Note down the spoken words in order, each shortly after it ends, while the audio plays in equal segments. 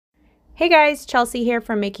Hey guys, Chelsea here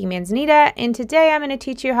from Making Manzanita, and today I'm going to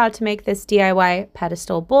teach you how to make this DIY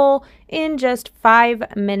pedestal bowl in just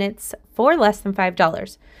 5 minutes for less than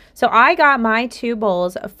 $5. So I got my 2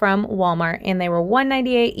 bowls from Walmart and they were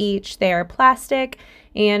 $1.98 each. They are plastic,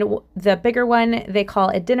 and the bigger one they call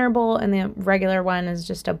a dinner bowl and the regular one is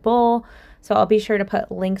just a bowl. So I'll be sure to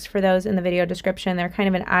put links for those in the video description. They're kind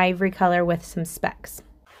of an ivory color with some specks.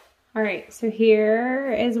 All right, so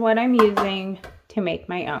here is what I'm using to make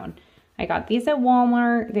my own. I got these at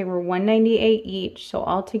Walmart. They were $1.98 each, so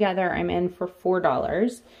altogether I'm in for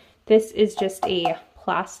 $4. This is just a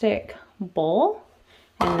plastic bowl,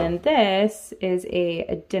 and then this is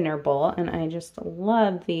a dinner bowl, and I just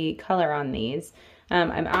love the color on these.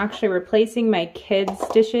 I'm actually replacing my kids'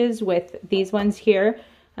 dishes with these ones here,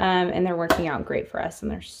 and they're working out great for us,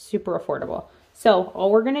 and they're super affordable. So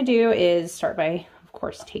all we're gonna do is start by, of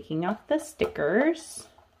course, taking off the stickers.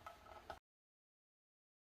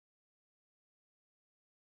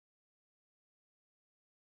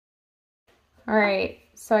 All right,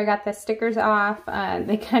 so I got the stickers off.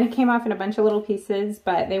 They kind of came off in a bunch of little pieces,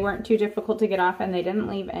 but they weren't too difficult to get off and they didn't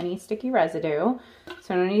leave any sticky residue.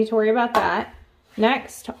 So I don't need to worry about that.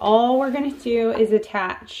 Next, all we're gonna do is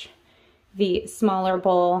attach the smaller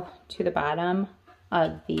bowl to the bottom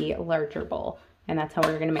of the larger bowl, and that's how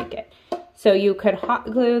we're gonna make it. So you could hot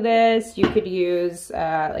glue this, you could use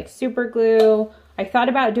like super glue. I thought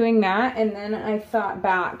about doing that, and then I thought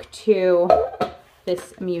back to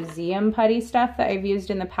this Museum Putty stuff that I've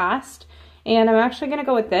used in the past. And I'm actually gonna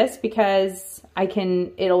go with this because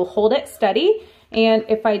it'll hold it steady. And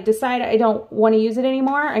if I decide I don't wanna use it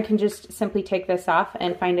anymore, I can just simply take this off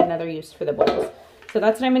and find another use for the bowls. So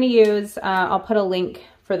that's what I'm gonna use. I'll put a link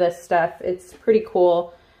for this stuff. It's pretty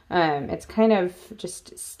cool. It's kind of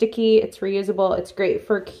just sticky, it's reusable. It's great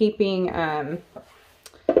for keeping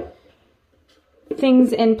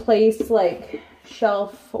things in place like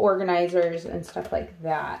shelf organizers and stuff like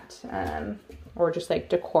that, or just like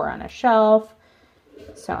decor on a shelf.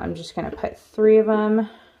 So I'm just gonna put 3 of them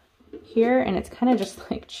here, and it's kind of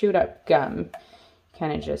just like chewed up gum.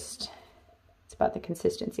 It's about the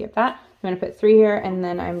consistency of that. I'm gonna put 3 here, and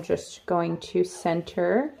then I'm just going to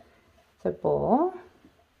center the bowl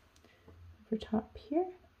over top here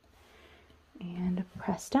and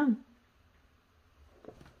press down.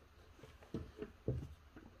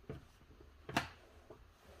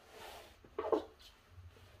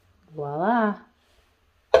 Voila.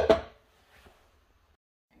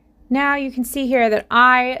 Now you can see here that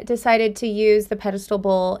I decided to use the pedestal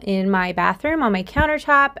bowl in my bathroom on my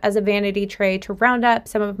countertop as a vanity tray to round up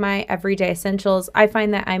some of my everyday essentials. I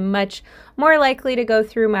find that I'm much more likely to go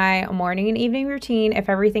through my morning and evening routine if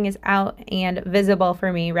everything is out and visible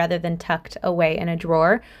for me rather than tucked away in a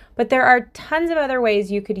drawer. But there are tons of other ways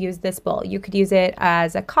you could use this bowl. You could use it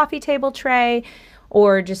as a coffee table tray,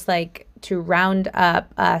 or just like to round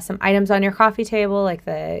up some items on your coffee table, like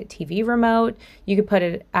the TV remote. You could put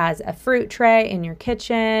it as a fruit tray in your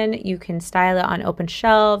kitchen. You can style it on open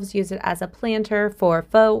shelves, use it as a planter for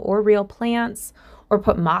faux or real plants, or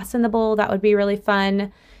put moss in the bowl. That would be really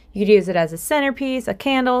fun. You could use it as a centerpiece, a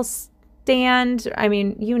candle stand. I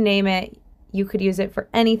mean, you name it, you could use it for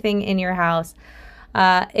anything in your house.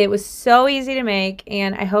 It was so easy to make,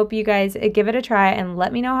 and I hope you guys give it a try and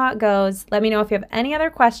let me know how it goes. Let me know if you have any other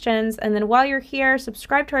questions, and then while you're here,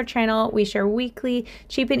 subscribe to our channel. We share weekly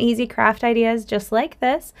cheap and easy craft ideas just like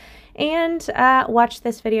this, and watch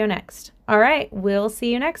this video next. All right, we'll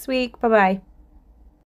see you next week. Bye-bye.